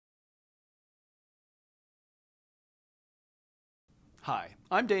Hi,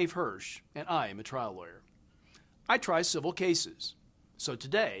 I'm Dave Hirsch, and I am a trial lawyer. I try civil cases. So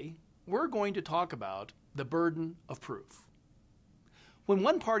today, we're going to talk about the burden of proof. When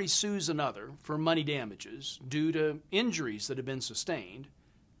one party sues another for money damages due to injuries that have been sustained,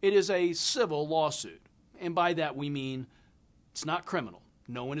 it is a civil lawsuit. And by that we mean it's not criminal.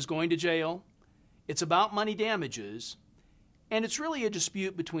 No one is going to jail. It's about money damages, and it's really a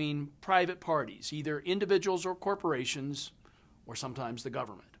dispute between private parties, either individuals or corporations, or sometimes the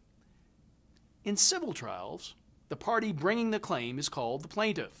government. In civil trials, the party bringing the claim is called the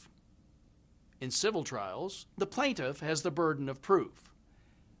plaintiff. In civil trials, the plaintiff has the burden of proof.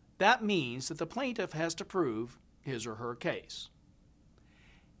 That means that the plaintiff has to prove his or her case.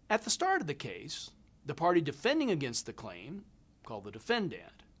 At the start of the case, the party defending against the claim, called the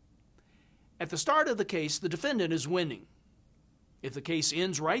defendant. At the start of the case, the defendant is winning. If the case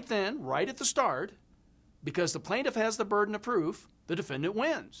ends right then, right at the start, because the plaintiff has the burden of proof, the defendant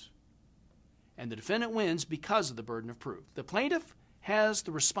wins. And the defendant wins because of the burden of proof. The plaintiff has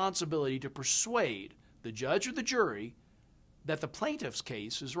the responsibility to persuade the judge or the jury that the plaintiff's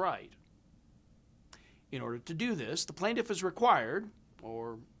case is right. In order to do this, the plaintiff is required,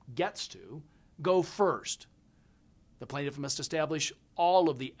 or gets to, go first. The plaintiff must establish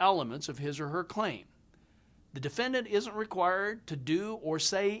all of the elements of his or her claim. The defendant isn't required to do or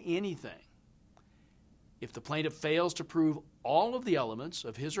say anything. If the plaintiff fails to prove all of the elements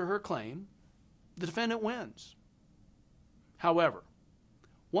of his or her claim, the defendant wins. However,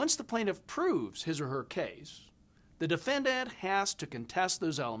 once the plaintiff proves his or her case, the defendant has to contest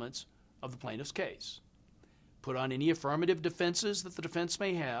those elements of the plaintiff's case, put on any affirmative defenses that the defense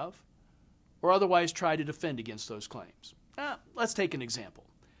may have, or otherwise try to defend against those claims. Let's take an example.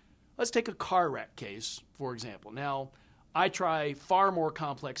 Let's take a car wreck case, for example. Now, I try far more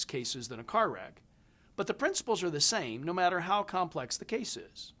complex cases than a car wreck, but the principles are the same no matter how complex the case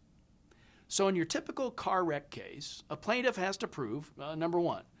is. So in your typical car wreck case, a plaintiff has to prove, number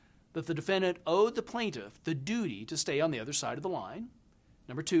one, that the defendant owed the plaintiff the duty to stay on the other side of the line.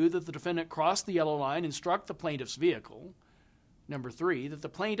 Number two, that the defendant crossed the yellow line and struck the plaintiff's vehicle. Number three, that the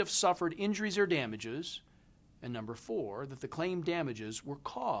plaintiff suffered injuries or damages. And number four, that the claimed damages were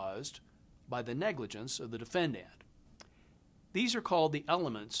caused by the negligence of the defendant. These are called the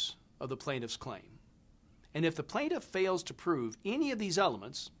elements of the plaintiff's claim. And if the plaintiff fails to prove any of these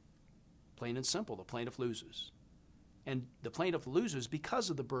elements, plain and simple, the plaintiff loses. And the plaintiff loses because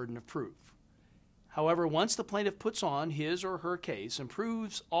of the burden of proof. However, once the plaintiff puts on his or her case and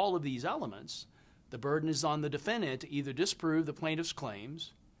proves all of these elements, the burden is on the defendant to either disprove the plaintiff's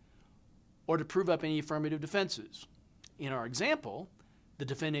claims or to prove up any affirmative defenses. In our example, the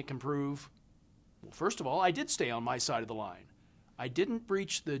defendant can prove, well, first of all, I did stay on my side of the line. I didn't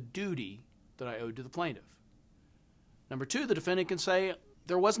breach the duty that I owed to the plaintiff. Number two, the defendant can say,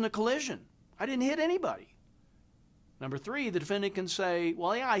 there wasn't a collision. I didn't hit anybody. Number three, the defendant can say,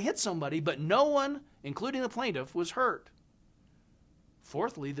 well, yeah, I hit somebody, but no one, including the plaintiff, was hurt.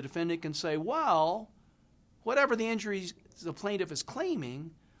 Fourthly, the defendant can say, well, whatever the injuries the plaintiff is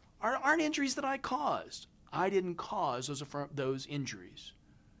claiming aren't injuries that I caused. I didn't cause those injuries.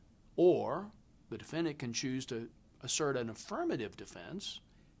 Or the defendant can choose to assert an affirmative defense.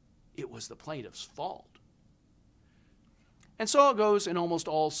 It was the plaintiff's fault. And so it goes in almost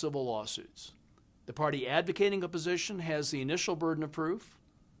all civil lawsuits. The party advocating a position has the initial burden of proof.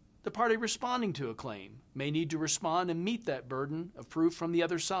 The party responding to a claim may need to respond and meet that burden of proof from the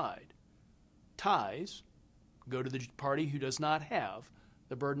other side. Ties go to the party who does not have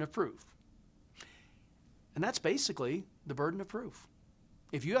the burden of proof. And that's basically the burden of proof.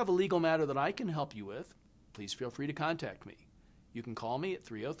 If you have a legal matter that I can help you with, please feel free to contact me. You can call me at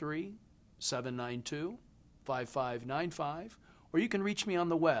 303-792-5595, or you can reach me on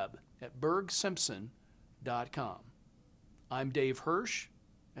the web at burgsimpson.com. I'm Dave Hirsch,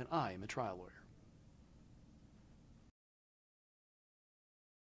 and I am a trial lawyer.